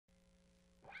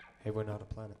Hey, we're not a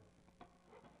planet.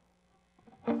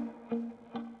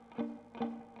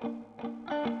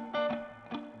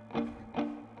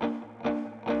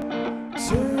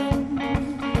 Turn me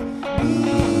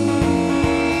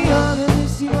on a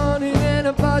misty morning in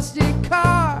a busted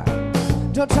car.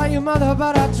 Don't tell your mother,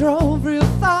 but I drove real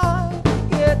far to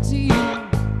get to you.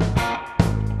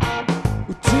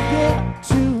 To get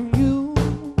to you.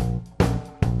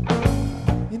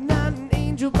 You're not an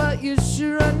angel, but you're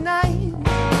sure are nice.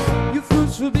 Your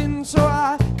fruit's forbidden, so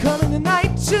I come in the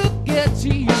night to get to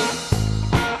you.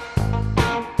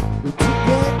 To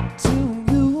get to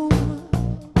you.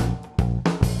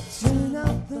 Turn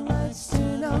out the lights,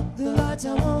 turn out the lights,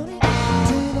 I want it.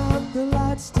 Turn out the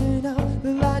lights, turn out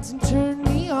the lights and turn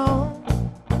me on.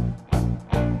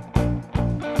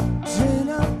 Turn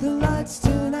out the lights,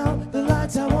 turn out the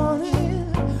lights, I want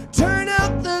it. Turn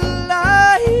out the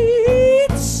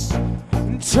lights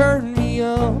and turn me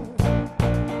on.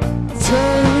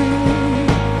 Turn me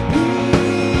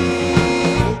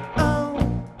on.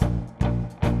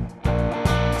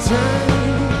 Turn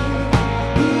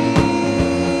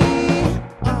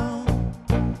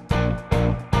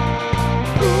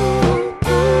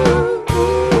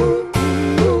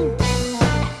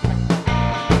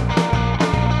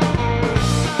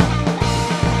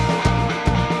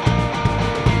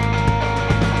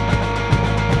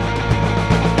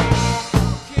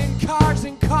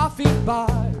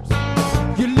bars.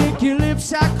 You lick your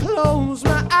lips, I close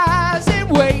my eyes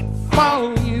and wait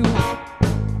for you.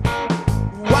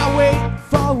 I wait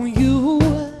for you.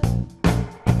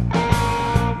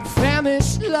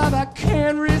 Famished love I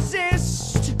can't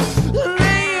resist.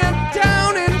 Laying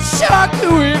down in shock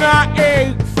when I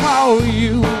ache for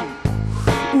you.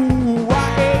 Ooh,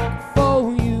 I ache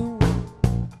for you.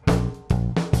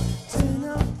 Turn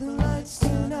out the lights,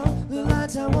 turn out the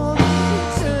lights, I want you.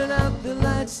 Turn out the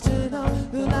lights, turn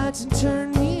out the lights and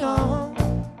turn me on.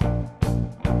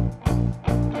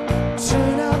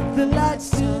 Turn out the lights,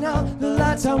 turn out the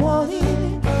lights, I want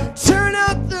it. Turn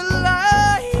out the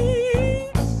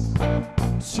lights,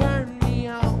 turn me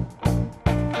on.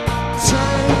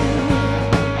 Turn me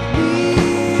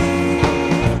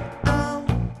on.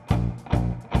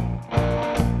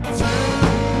 Turn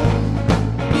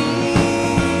me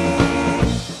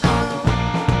on.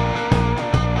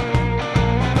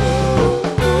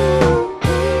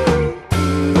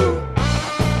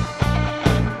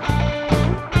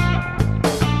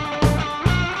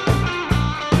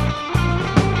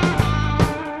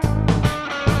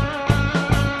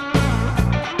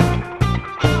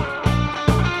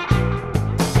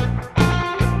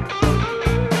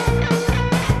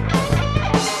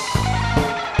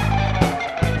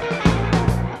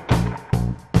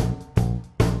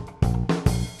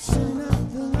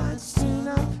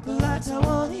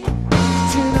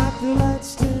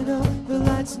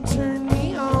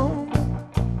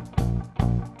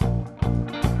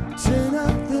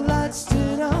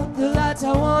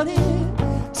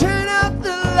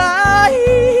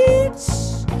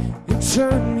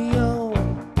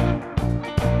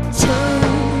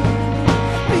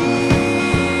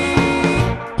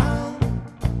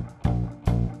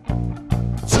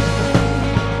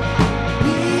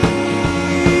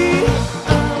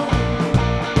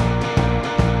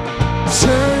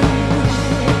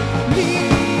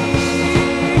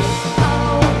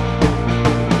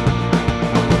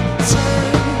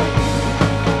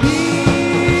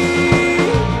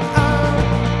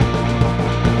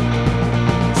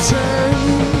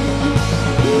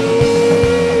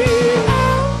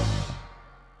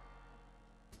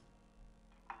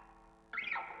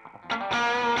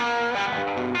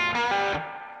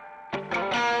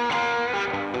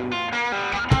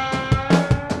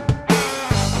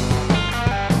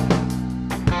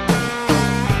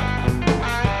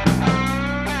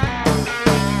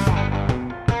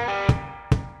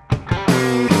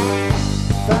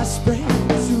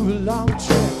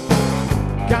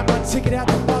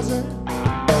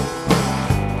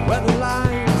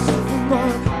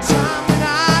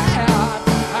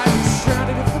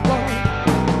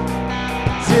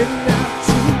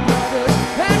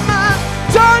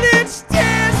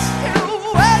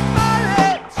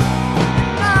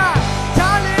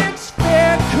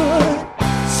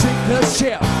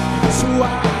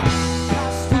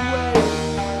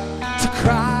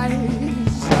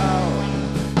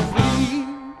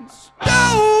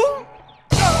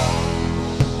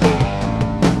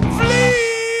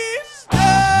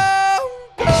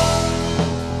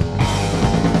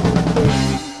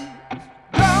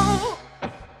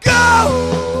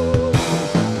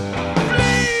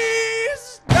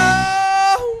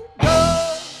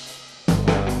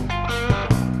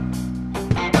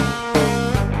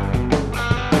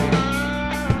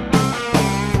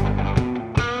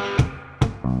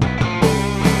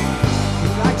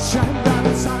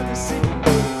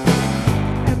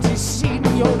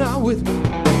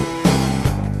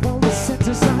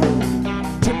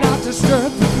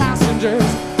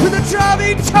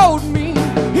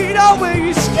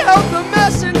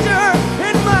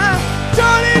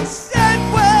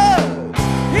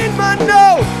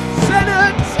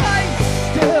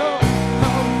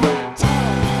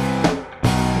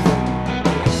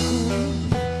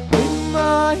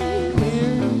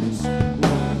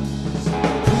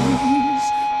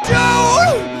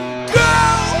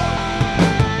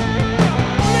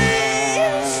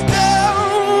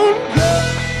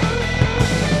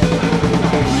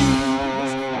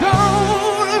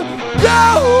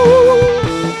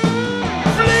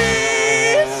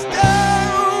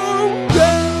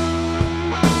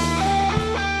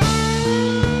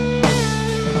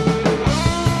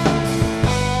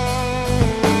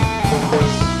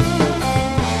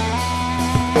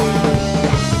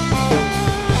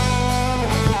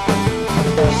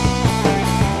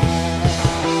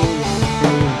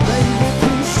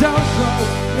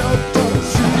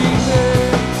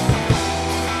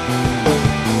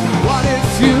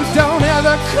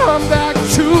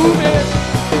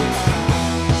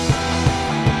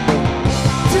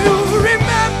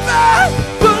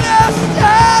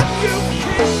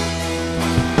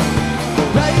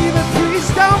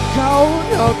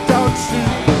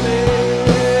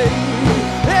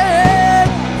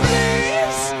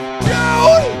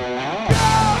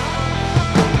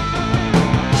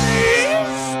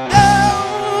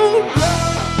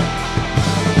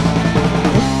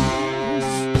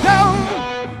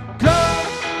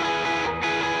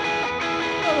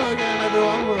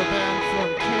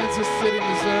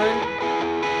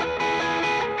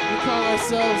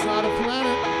 It's not a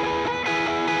planet.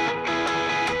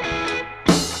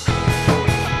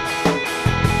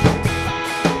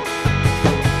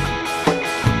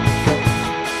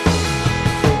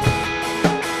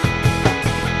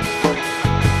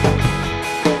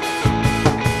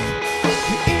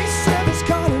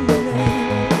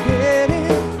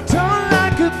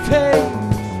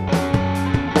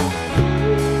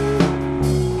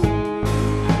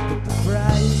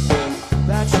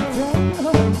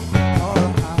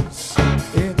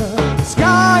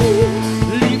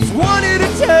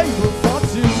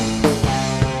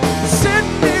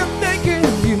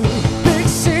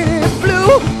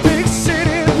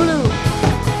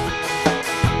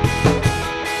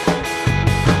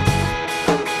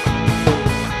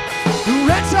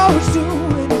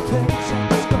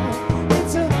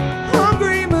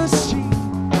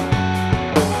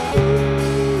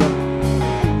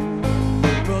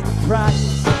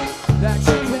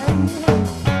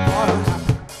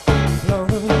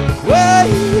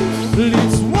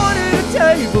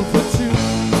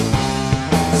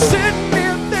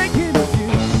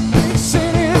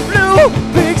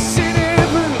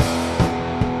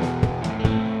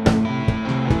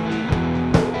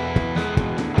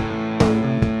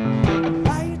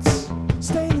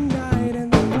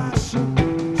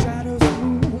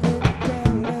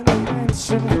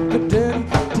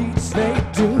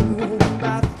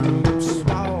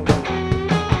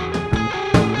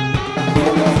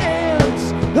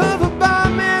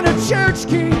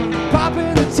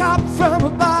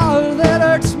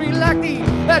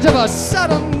 Of a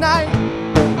sudden night,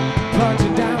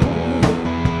 punching down,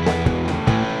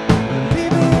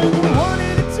 leaving one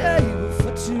at a table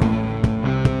for two,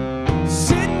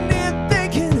 sitting there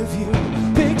thinking of you.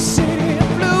 Big city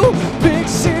blue, big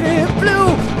city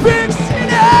blue, big city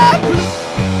blue.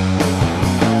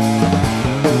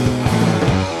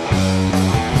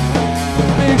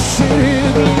 Big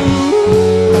city blue.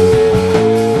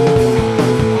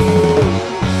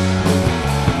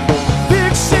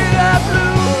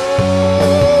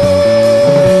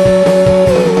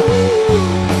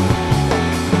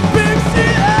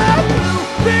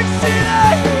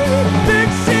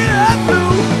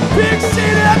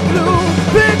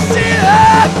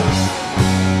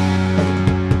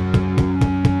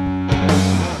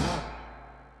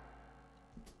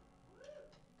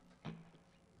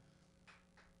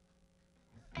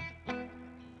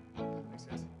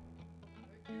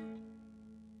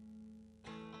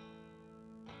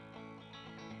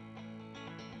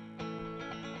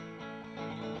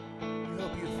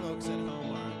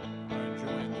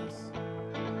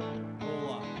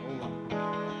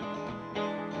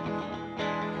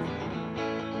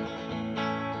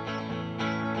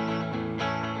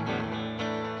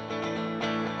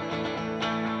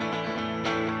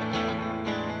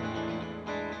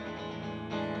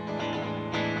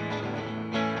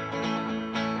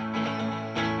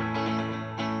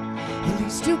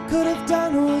 You could have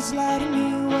done was lie to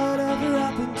me. Whatever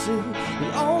happened to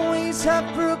we'll always have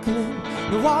Brooklyn,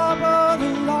 the warmer, the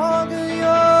longer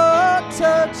your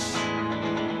touch.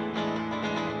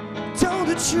 Told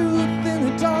the truth in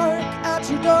the dark at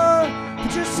your door,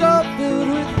 but yourself filled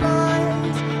with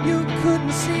lies you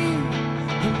couldn't see.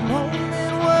 The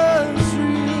moment was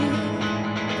real,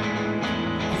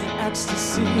 the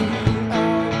ecstasy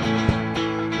of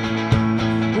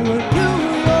what New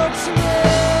York's made.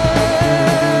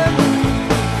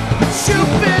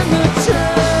 You've been the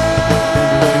tragedy.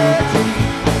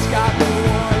 It's got me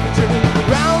wandering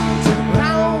round and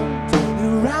round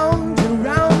and round and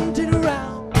round and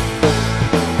round.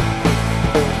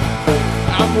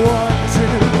 I'm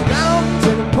wandering round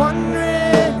and I'm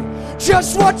wondering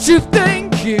just what you think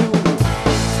you.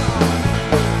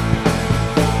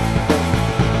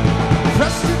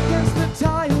 Pressed against the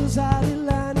tiles at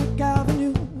Atlantic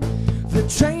Avenue, the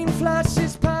train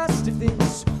flashes past. If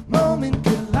this moment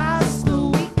could last the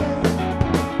weekend,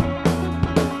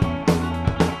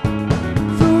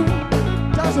 through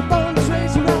does the bones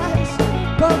raise your eyes,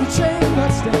 but the train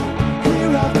must stay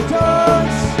clear of the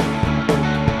doors.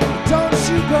 Don't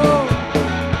you go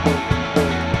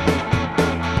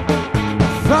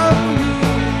from me,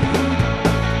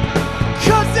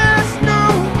 'cause there's no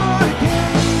more to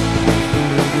gain.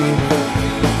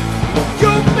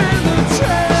 You've been the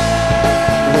tragedy.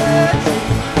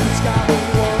 It's got me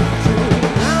wandering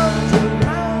round and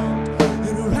round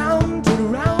and around and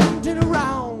around and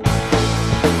around.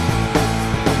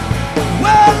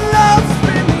 Well, love's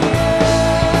been the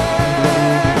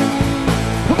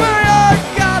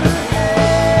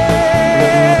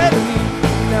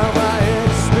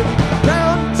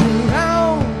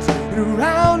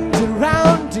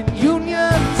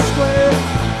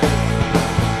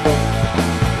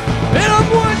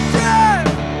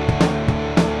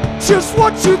just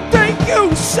what you think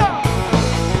you saw.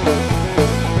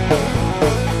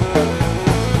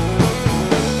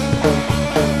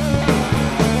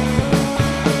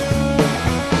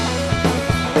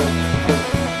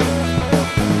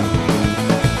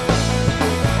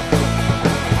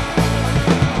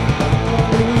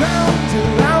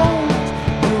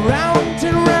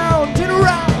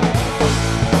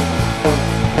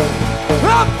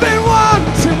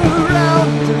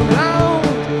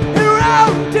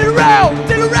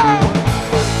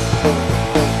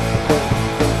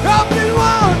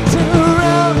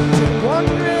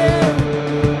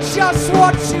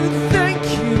 What you think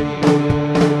you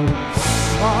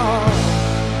saw.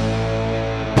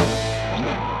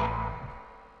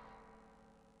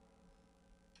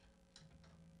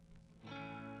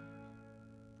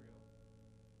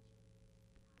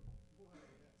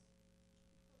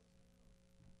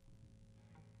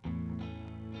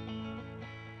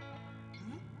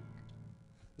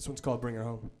 This one's called Bring Her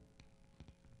Home.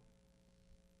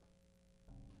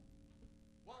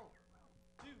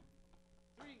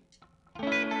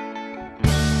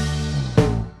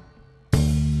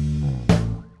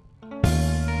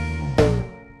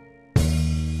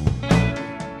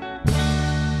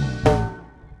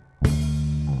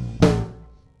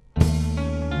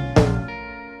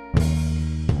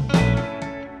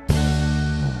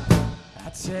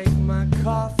 Take my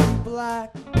coffee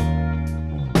black,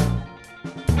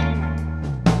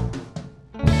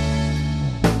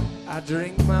 I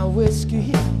drink my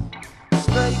whiskey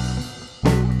straight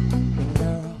and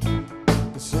narrow,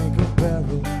 the single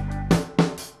barrel,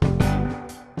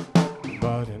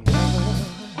 but I never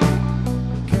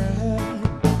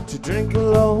cared to drink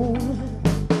alone.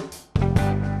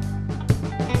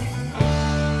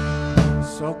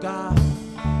 So God,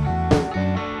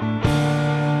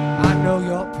 I know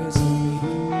you're pissing me,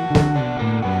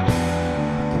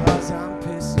 'cause I'm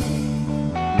pissing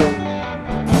you.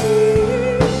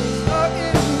 Please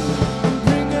forgive me,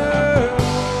 bring her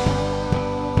home.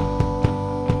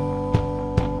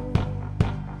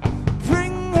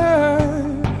 Bring her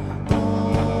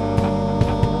home.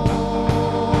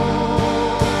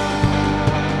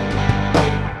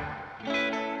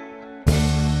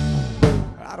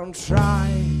 I don't try,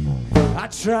 I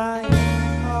try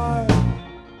hard.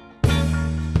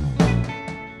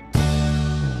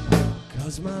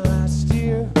 My last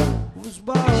year was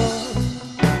borrowed,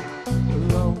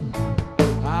 alone,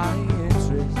 high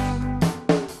interest,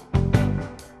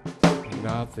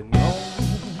 nothing more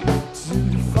to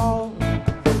default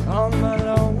on my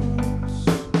loans.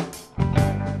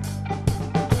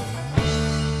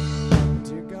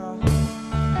 Dear God,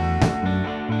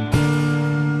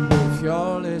 if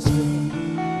you're listening,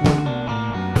 I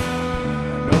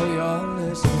know you're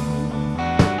listening.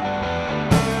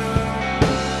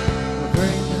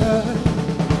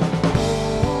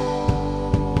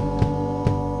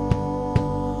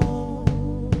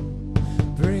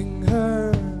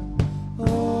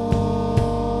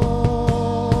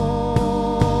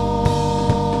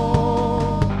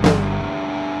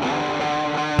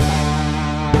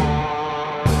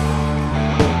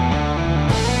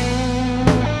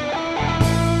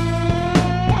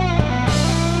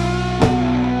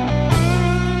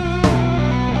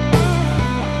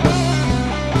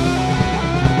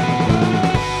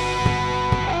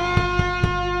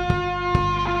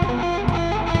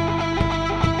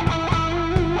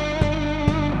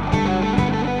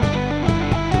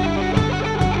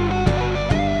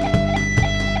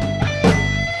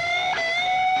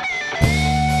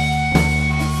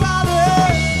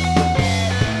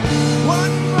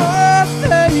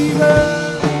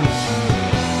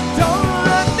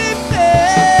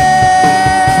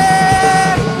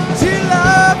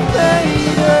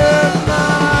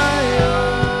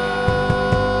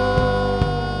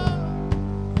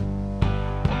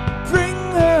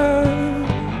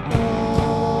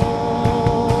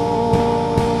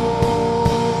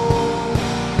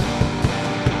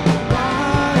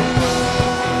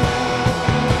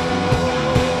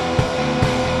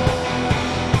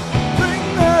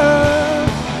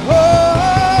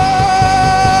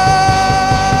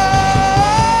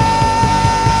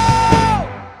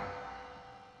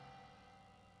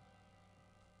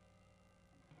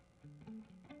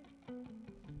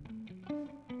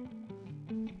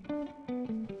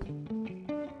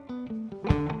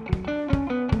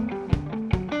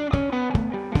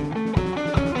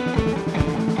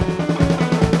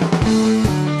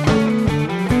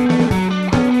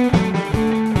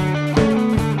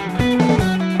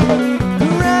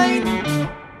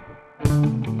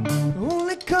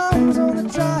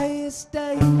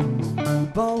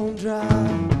 bone dry.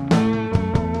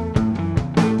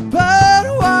 But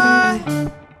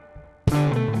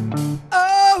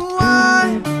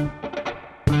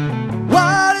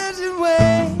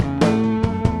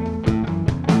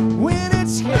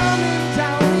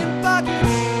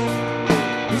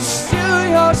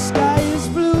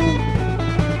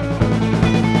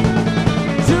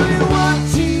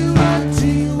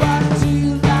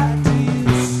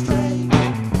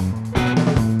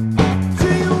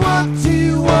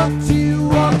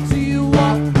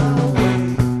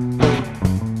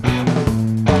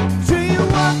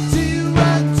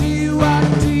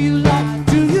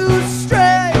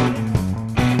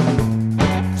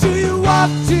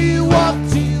do you walk,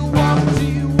 do you walk, do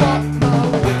you walk my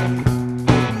way?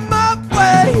 My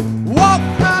way, walk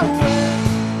my way,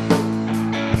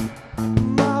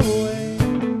 my way.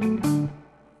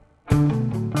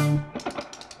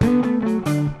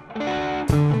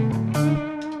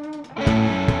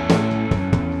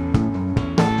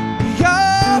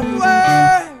 Your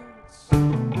words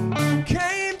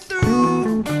came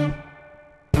through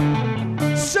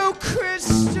so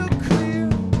crystal clear,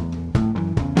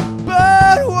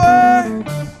 but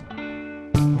words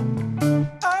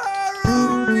are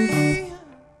only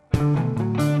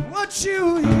what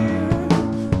you hear,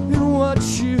 and what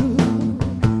you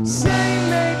say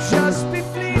may just be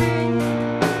fleeting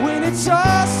when it's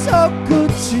all so good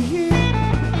to hear.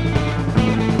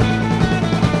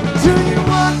 Do you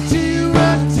walk, do you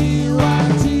run, do you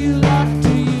walk, do you laugh, do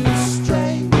you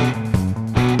stray?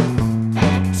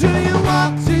 Do you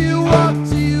walk, do you walk,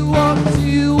 do you walk, do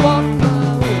you walk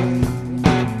my way?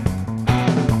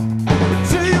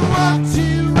 Do you walk, do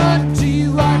you run, do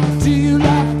you walk, do you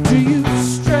laugh, do you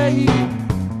stray?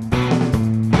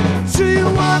 Do you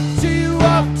walk, do you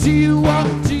walk, do you walk,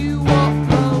 do you walk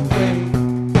my way?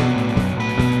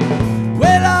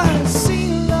 Well, I've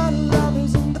seen a lot of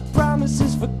lovers and the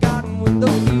promises forgotten when the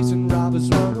thieves and robbers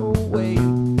run away.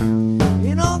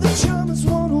 And all the charmers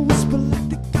want to whisper like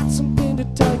they got something to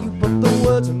tell you, but the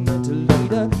words are meant to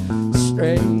lead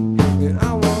astray. And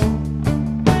I want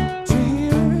to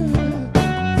hear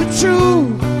the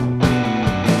truth.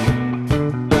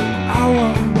 I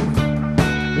want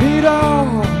it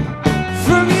all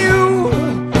from you,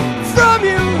 from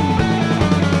you.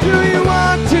 Do you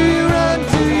want, do you run,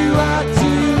 do you walk, do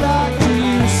you lie, do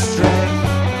you stray?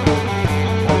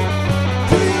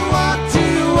 Do you walk, do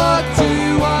you walk, do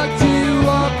you walk, do you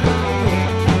walk my way?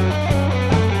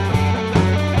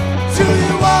 Do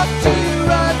you walk, do you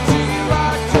run, do you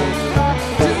walk, do you lie,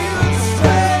 do you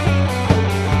stray?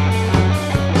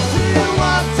 Do you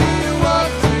walk, do you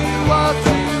walk, do you walk,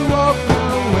 do you walk my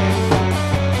way?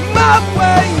 My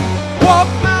way, walk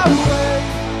my way,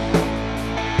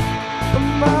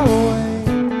 my way.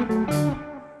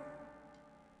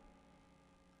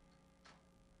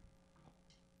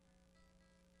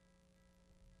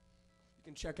 You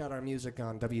can check out our music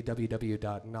on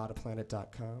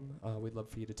www.notaplanet.com. We'd love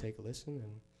for you to take a listen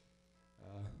and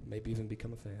maybe even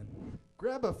become a fan.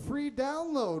 Grab a free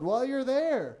download while you're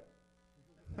there.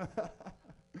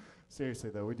 Seriously,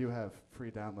 though, we do have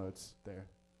free downloads there.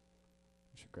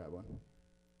 You should grab one.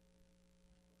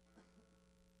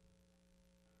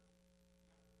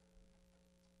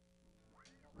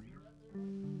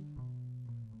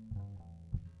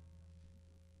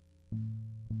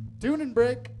 Tune and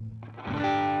break.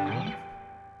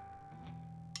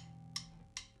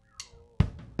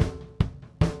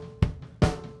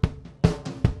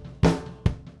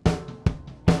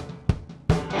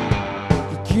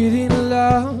 You get in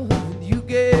love and you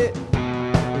get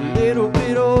a little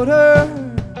bit older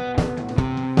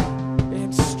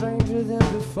and stranger than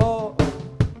before.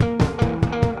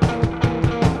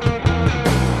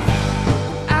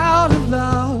 Out of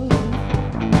love,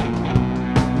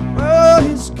 the world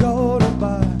is golden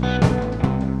by.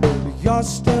 You're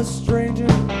still stranger,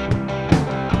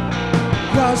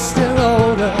 you're still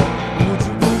older. Would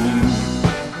you believe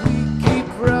we keep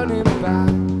running back,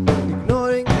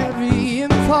 ignoring every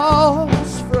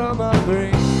impulse from our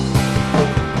brain?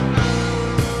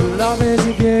 Love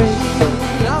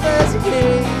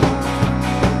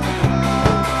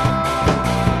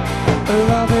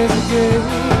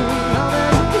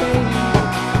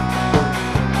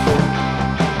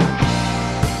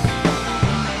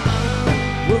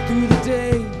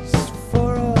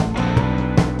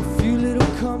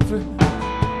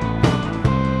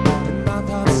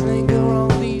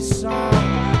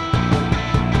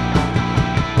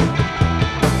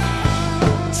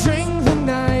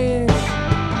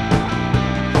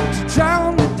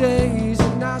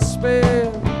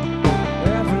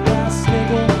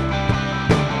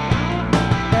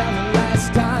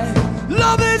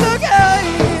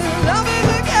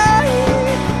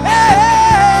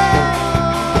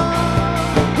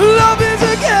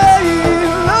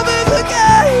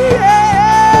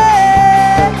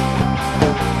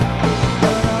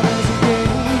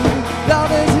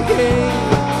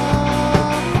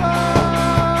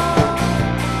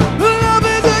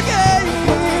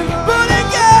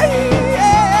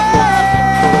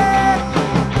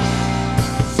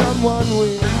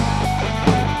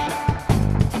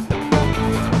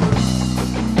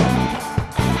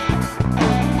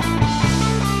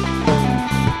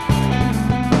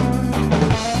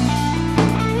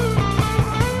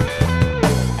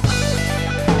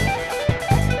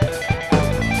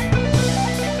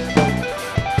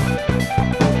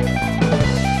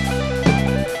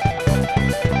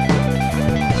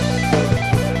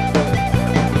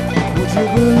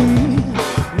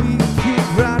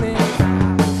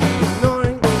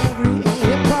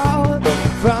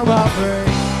down my brain.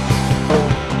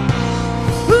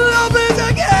 Love is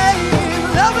a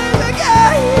game, love is a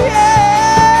game.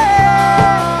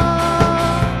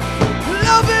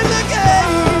 Love is a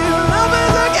game, love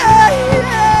is a game.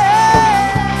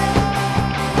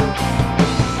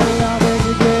 Love is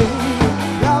a game,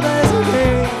 love is a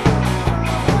game.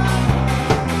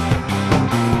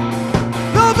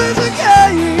 Love is a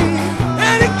game,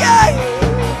 and a game.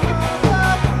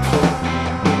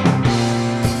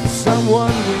 Someone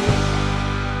will.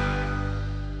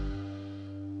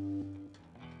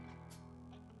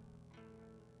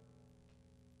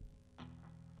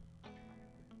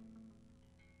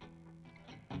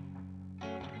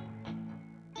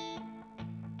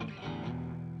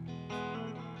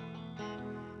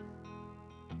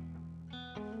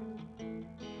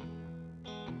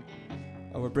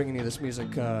 We're bringing you this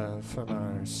music from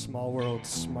our Small World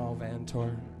Small Van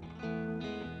tour.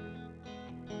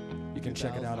 You can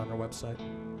check it out on our website.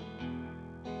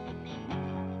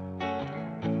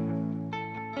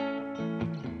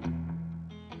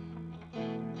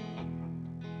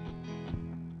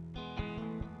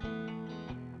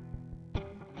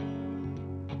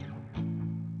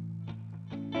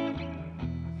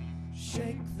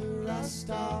 Shake the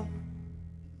rust off,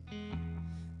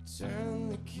 turn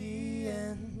the key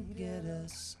and get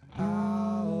us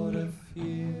out of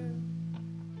here.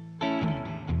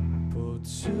 Pull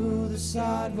to the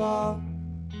sidewalk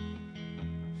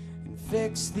and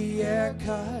fix the air,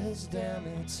 'cause damn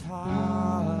it's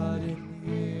hot in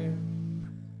here.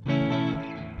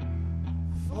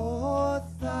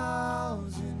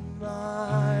 4,000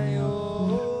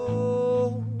 miles,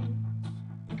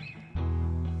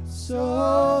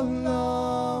 so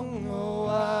long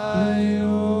away.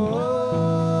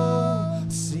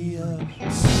 See ya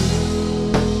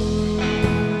soon.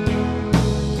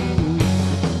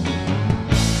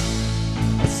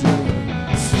 See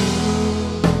ya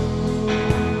soon.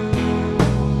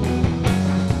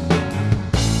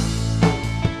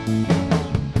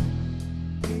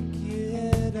 Pick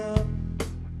it up.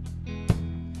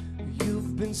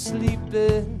 You've been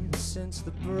sleeping since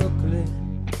the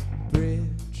Brooklyn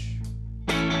Bridge.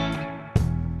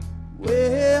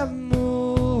 We're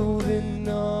moving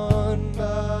on,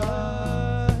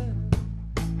 but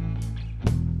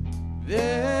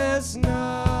there's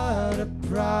not a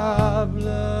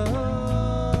problem.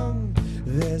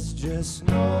 There's just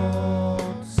no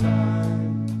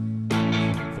time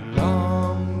for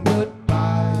long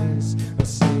goodbyes. I'll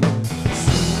see you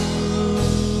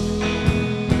soon.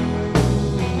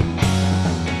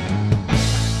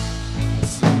 I'll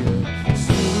see you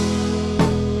soon.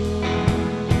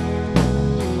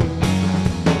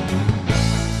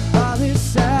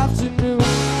 This afternoon,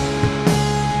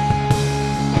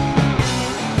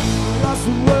 for us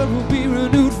the world will be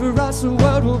renewed. For us the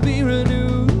world will be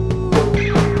renewed.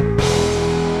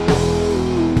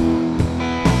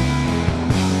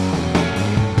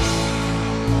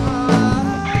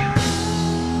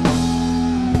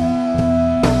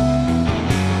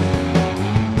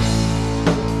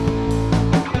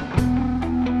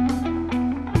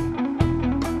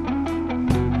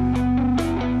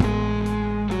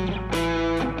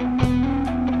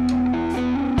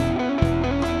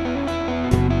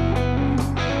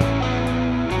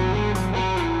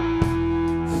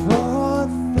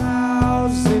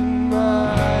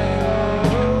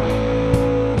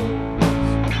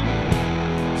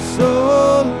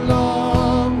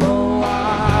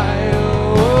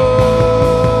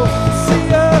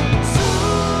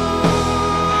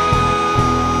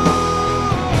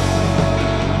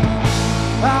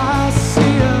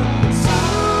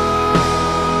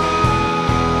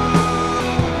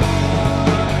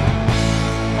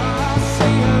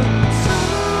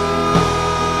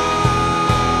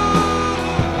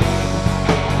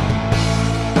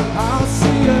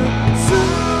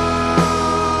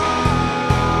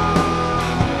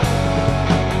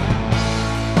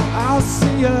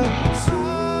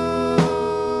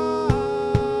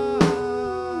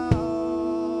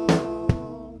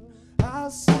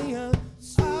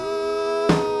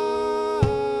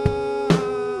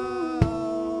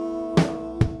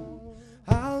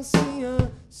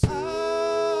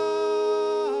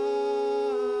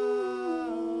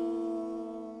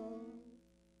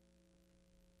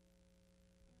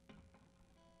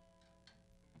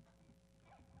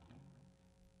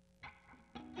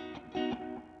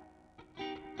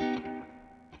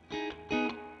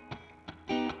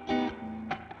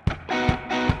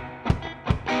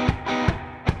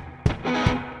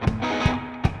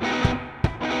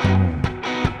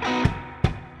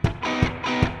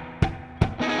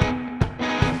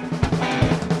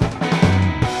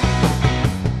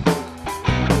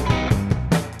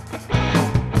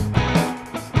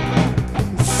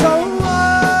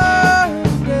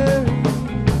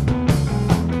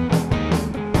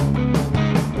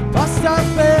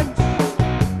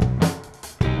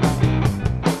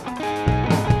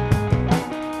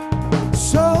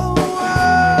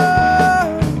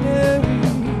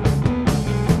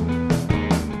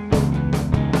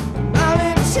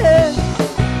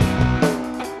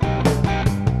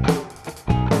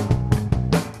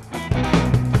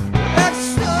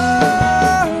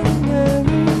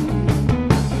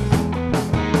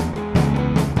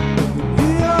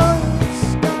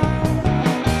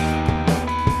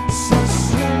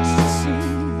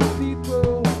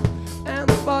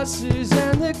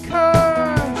 the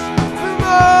curse from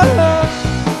all.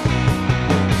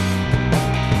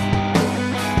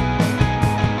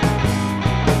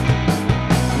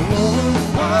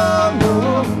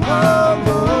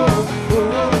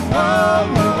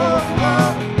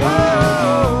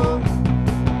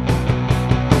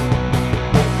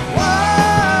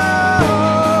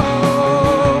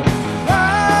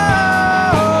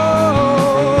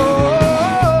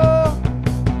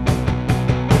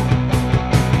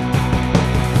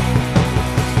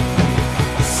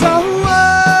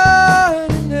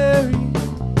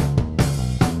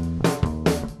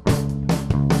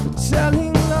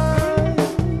 Telling lies,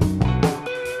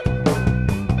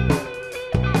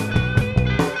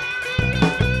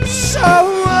 so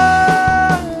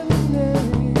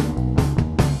ordinary,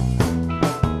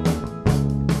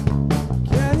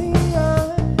 getting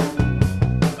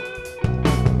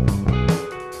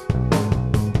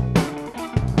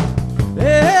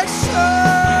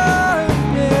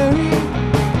extraordinary.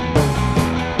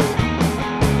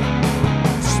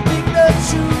 Speak the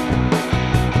truth.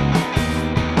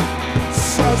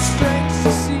 So strange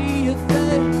to see your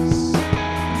face.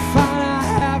 Find I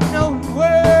have no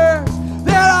words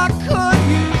that I could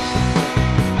use.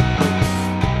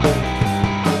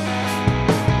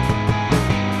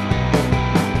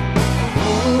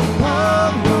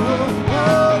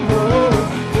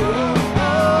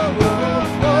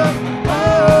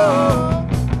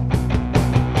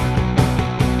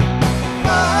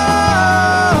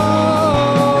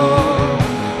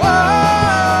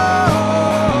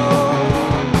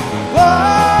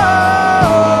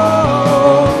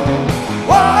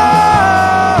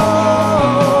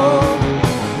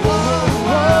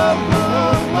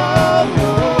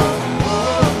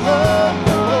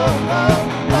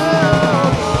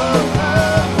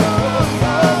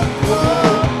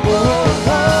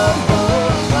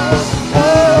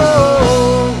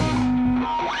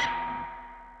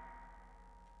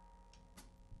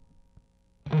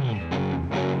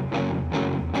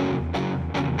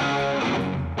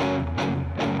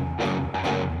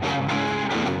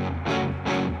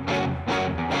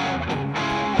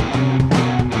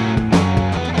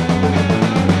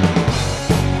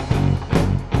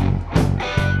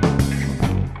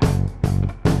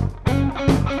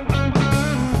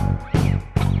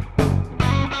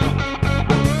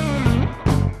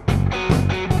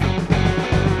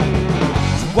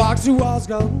 Walk through walls,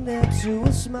 golden into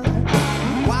a smile.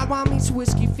 Wild wine meets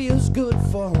whiskey feels good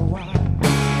for a while.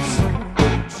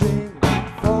 Searching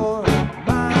for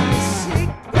my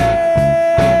secret.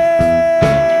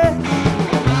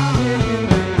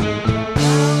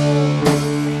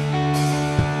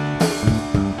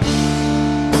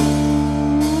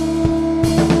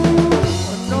 I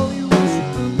know you wish you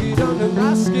could get under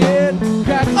my skin,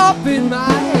 crack up in my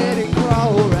head and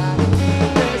crawl right.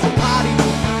 There's a party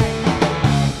tonight.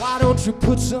 Why don't you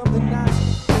put something nice?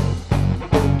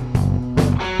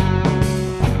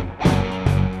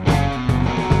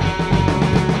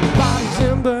 Bodies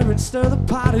in bourbon, stir the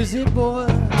pot as it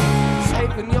boils.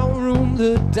 Safe in your room,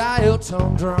 the dial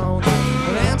tone drones.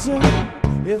 But answer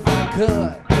if I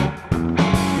could.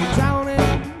 You're drowning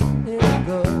in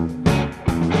good.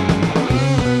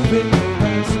 Big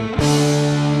person.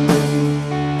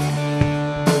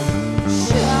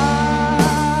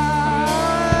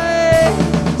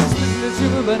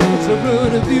 But it's a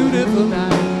really beautiful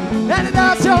night, and it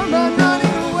all shows my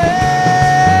running away.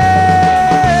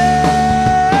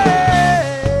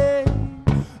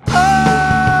 Oh,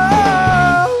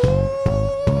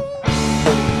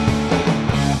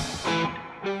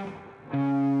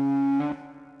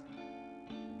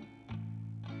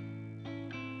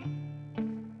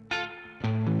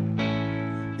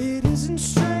 it isn't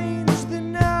strange that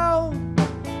now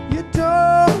you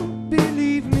don't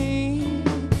believe me.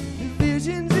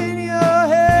 Visions in your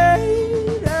head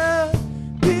have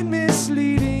been misled.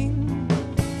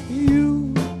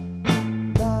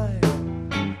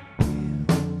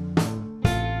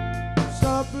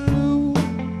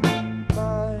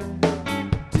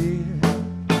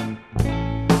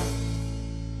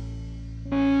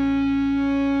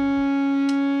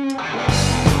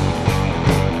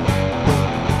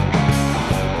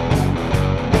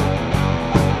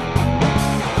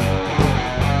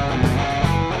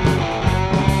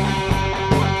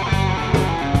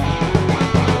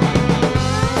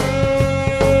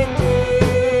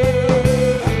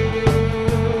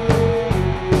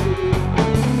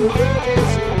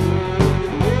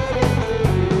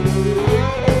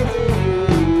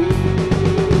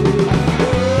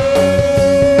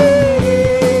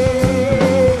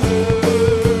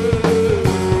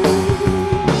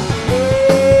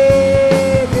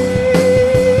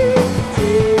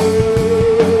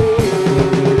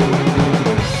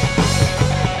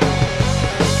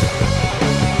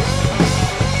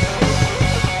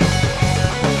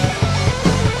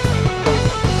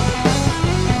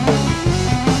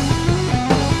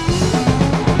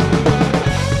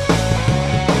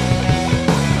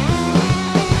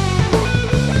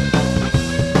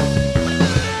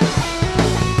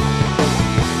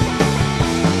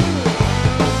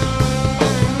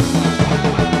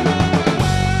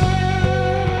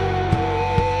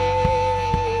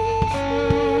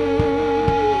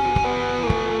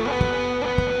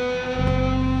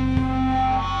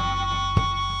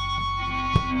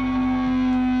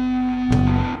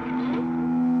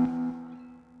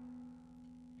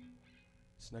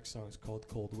 This next song is called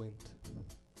Cold Wind.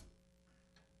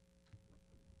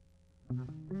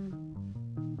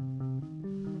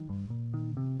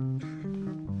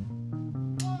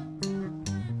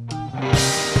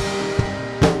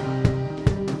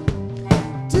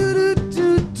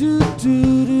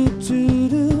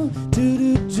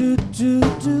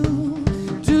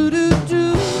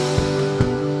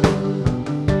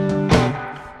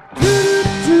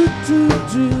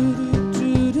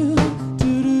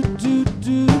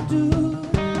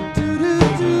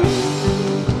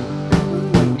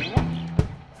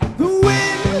 The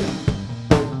wind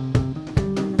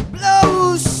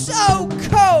blows so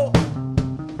cold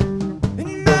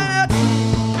in my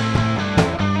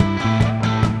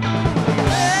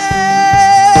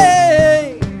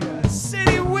hey,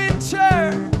 city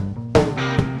winter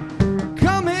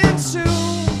coming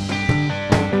soon.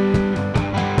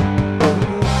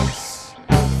 Lights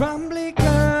from Bleak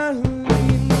Island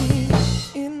lead me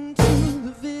into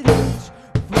the village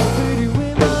for pretty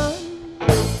women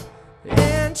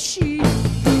and sheep.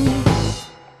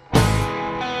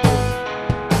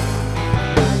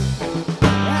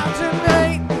 Out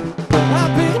tonight,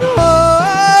 I've been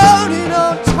holding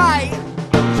on tight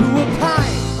to a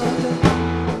pint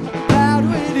about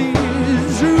when it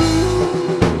is true.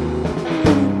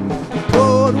 The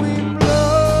cold wind blows.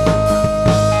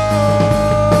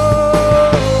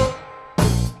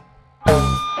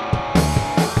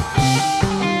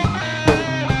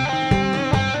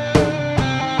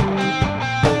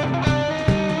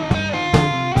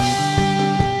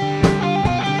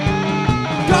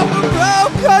 Couple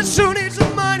broke, cause soon needs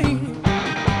some money.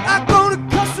 I grown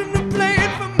accustomed to playing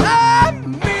for my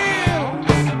meals.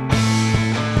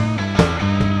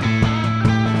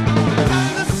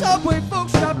 The subway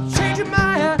folks stop changing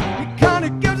my hat. It kinda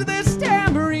gives it this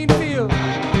tambourine feel.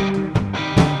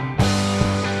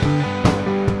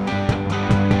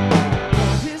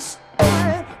 This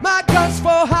time, my guns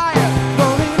fall higher.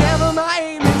 Only ever my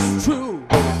aim is true.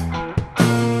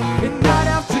 And night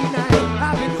after night,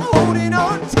 I've been holding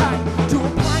on tight to a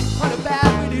plank on a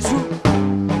bad with his root.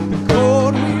 The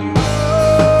cold wind blows.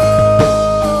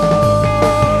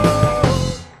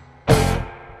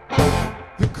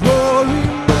 The cold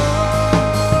wind blows.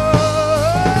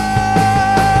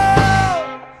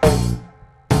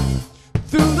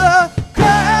 Through the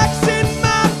cracks in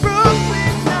my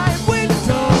Brooklyn night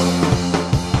window.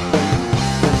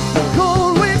 The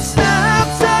cold wind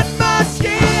snaps at my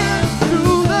skin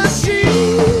through the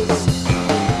sheets.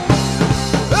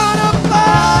 On a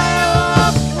fire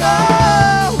of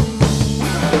clouds,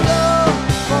 with love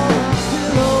for a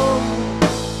pillow.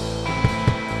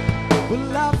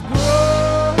 Well, I've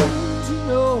grown to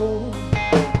know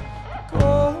the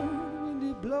cold wind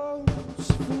it blows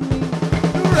for me.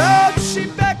 The road she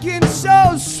beckons so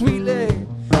sweetly,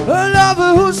 a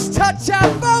lover whose touch I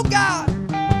forgot.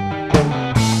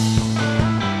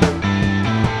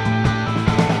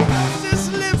 This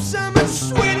lips so much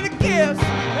sweeter to kiss,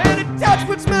 and a touch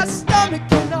puts my stomach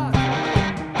in knots.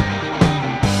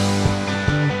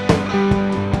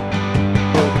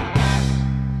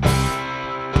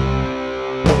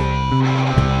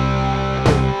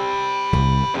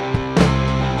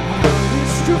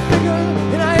 It's true figure,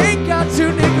 and I ain't got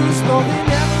two nickels more than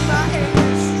ever my aim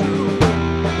is true.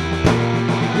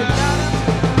 And night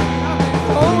after night, I've been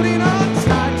holding on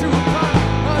tight to a pint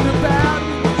under bad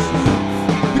wind's roof.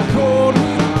 The cold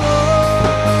wind blows.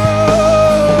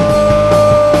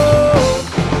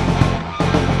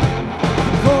 The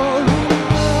cold wind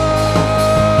blows.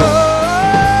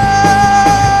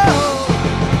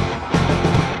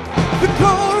 The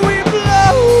cold wind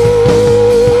blows.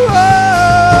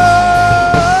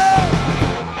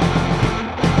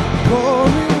 Cold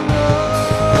wind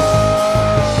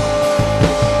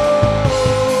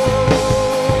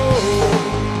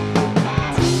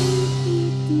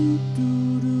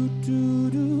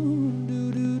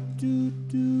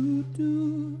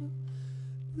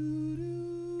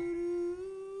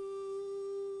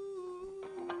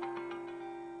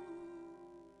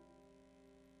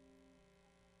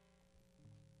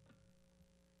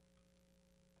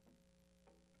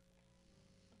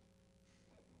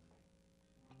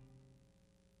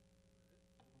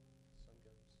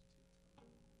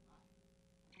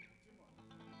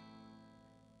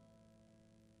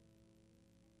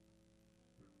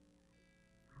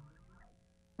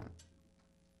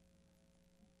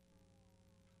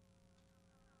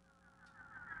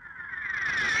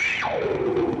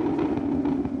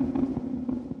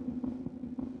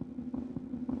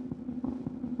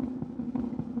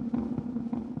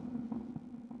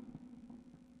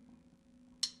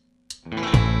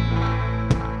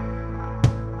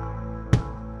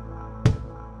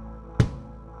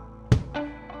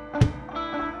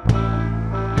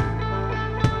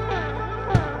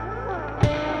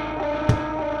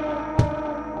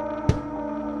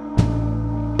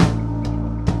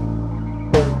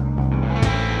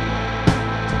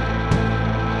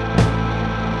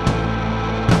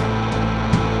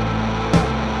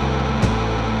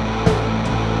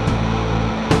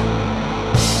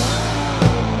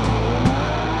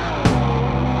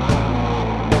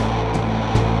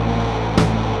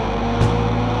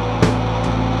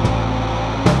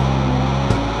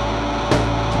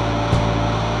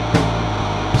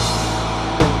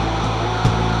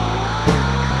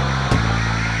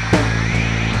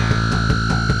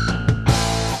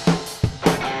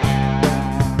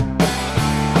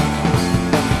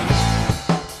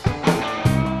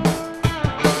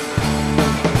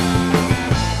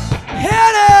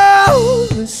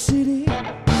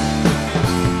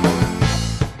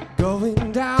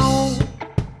falling down.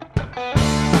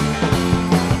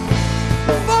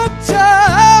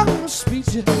 Full-time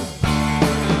speeches,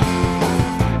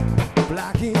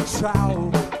 blocking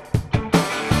trout.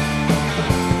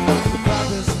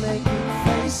 Brothers making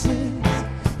faces,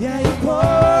 yeah, your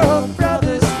poor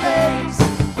brother's face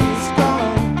is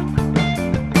gone.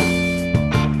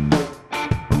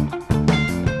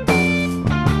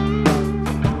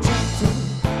 Tempted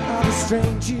of a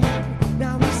stranger,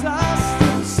 now he's lost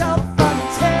himself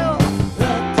until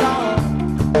the dawn.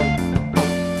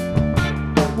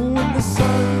 When the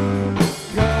sun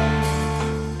comes,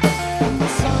 when the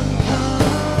sun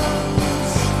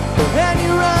comes, and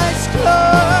your eyes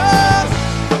close,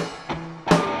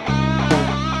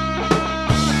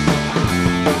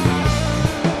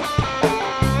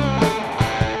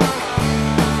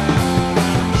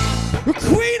 the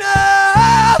queen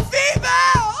of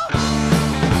evil,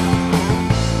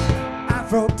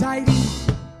 Aphrodite,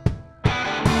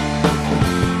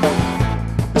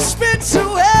 spins so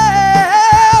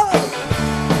well,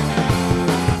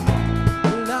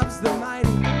 loves the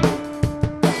mighty,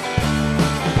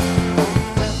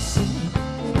 dancing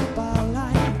in the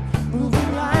starlight,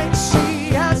 moving like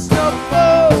she has no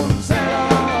bones at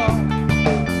all.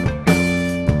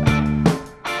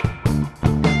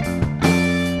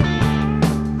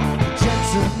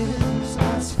 Gentleness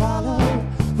must follow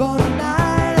for the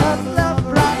night of love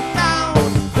right down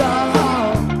the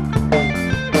hall.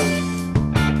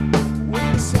 When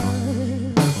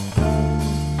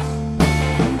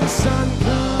the sun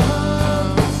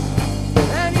comes,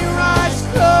 and your eyes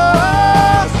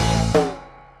close,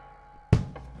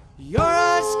 your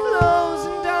eyes close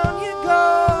and down you go.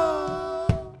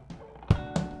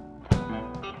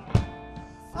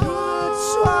 Through the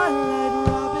twilight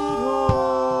rabbit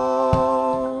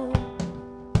hole,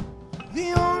 the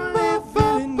only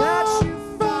feeling that you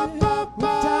feel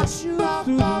will touch you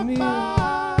through the mirror.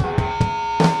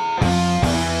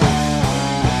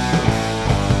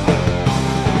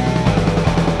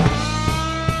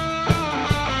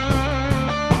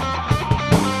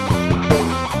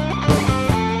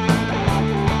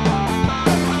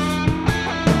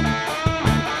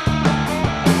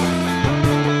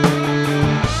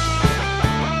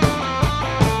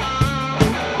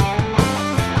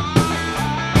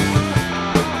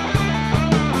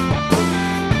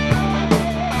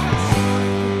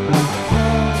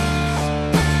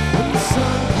 When the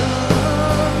sun comes,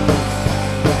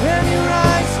 and your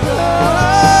eyes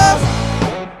close,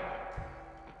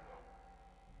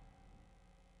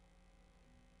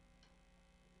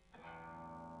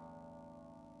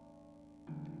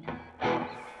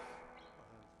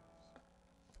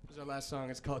 this is our last song.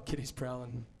 It's called Kitty's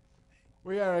Prowling.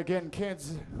 We are again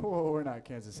Kansas. Whoa, we're not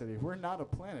Kansas City. We're not a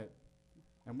planet,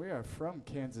 and we are from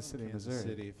Kansas City, Kansas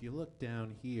Missouri. City. If you look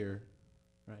down here,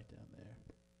 right down there,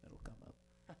 it'll come up.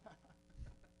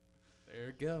 There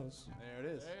it goes. There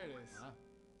it is. There it is. Wow.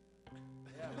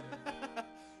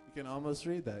 You can almost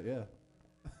read that, yeah.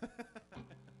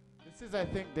 This is, I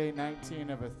think, day 19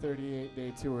 of a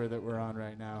 38-day tour that we're on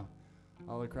right now,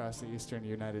 all across the eastern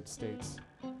United States.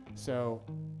 So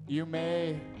it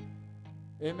may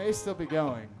still be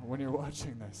going when you're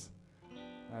watching this.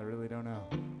 I really don't know.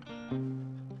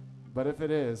 But if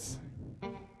it is,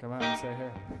 come out and say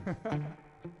hey.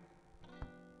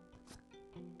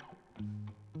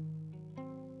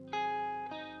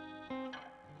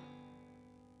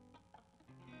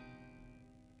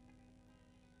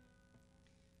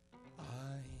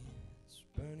 Eyes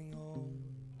burning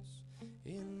holes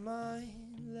in my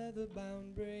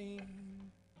leather-bound brain.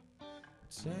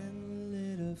 10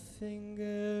 little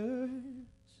fingers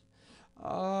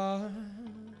are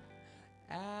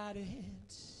at it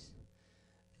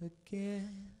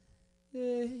again.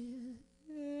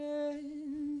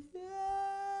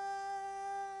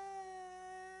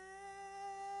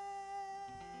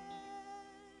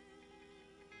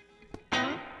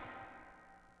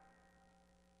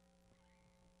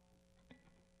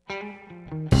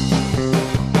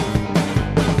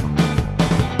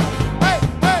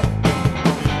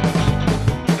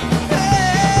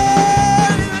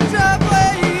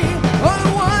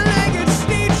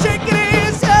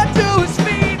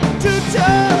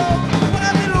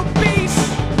 One little piece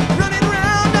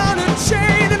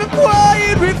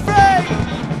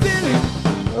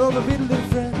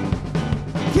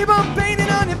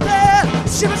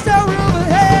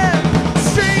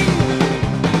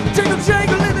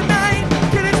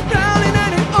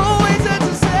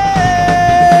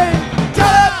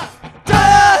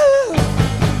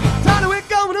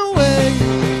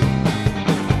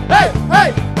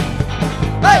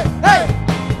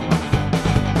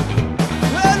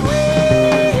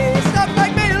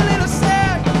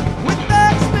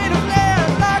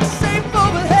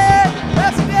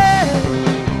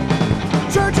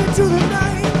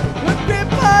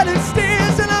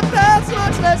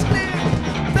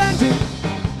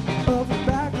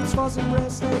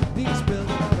mistake. These building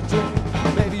on a dream.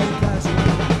 Maybe you guys are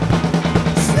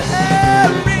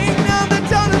staring down the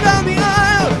tunnel down the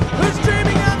aisle. Who's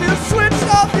dreaming of you switched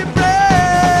off your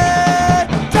brain?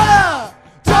 Ta-da!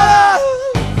 Ta-da!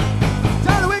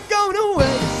 Ta-da, we're going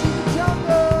away. See the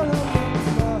jungle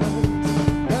of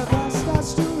the past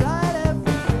starts to write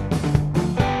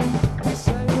everything. We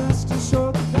say rest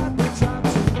assured that we're trying to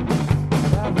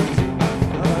have a dream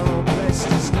of our own place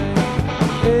to stay.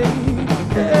 Hey,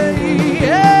 hey,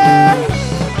 hey.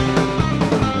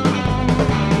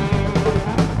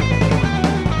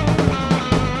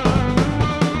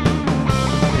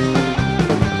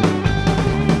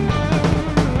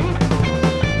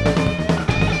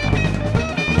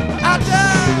 Our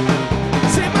time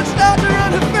seems much larger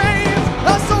on her face.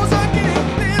 Our souls are getting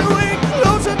thin, way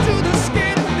closer to the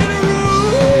skin. In a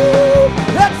room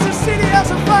that's the city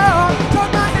as a fire.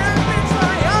 Turn my hair and fix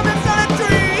my arm, it's not a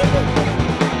dream.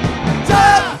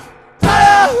 Ta-da!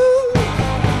 Ta-da!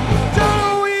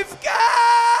 Ta-da, we've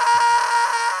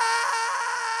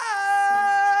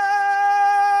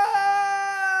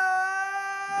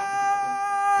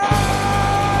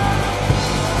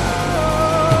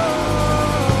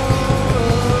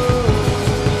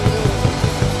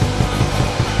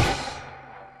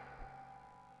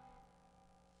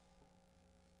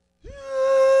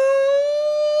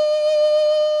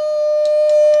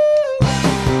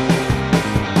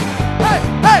Hey,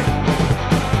 hey,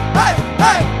 hey,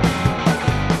 hey.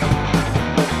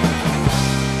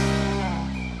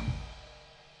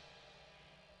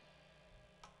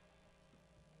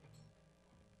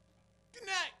 Good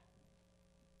night.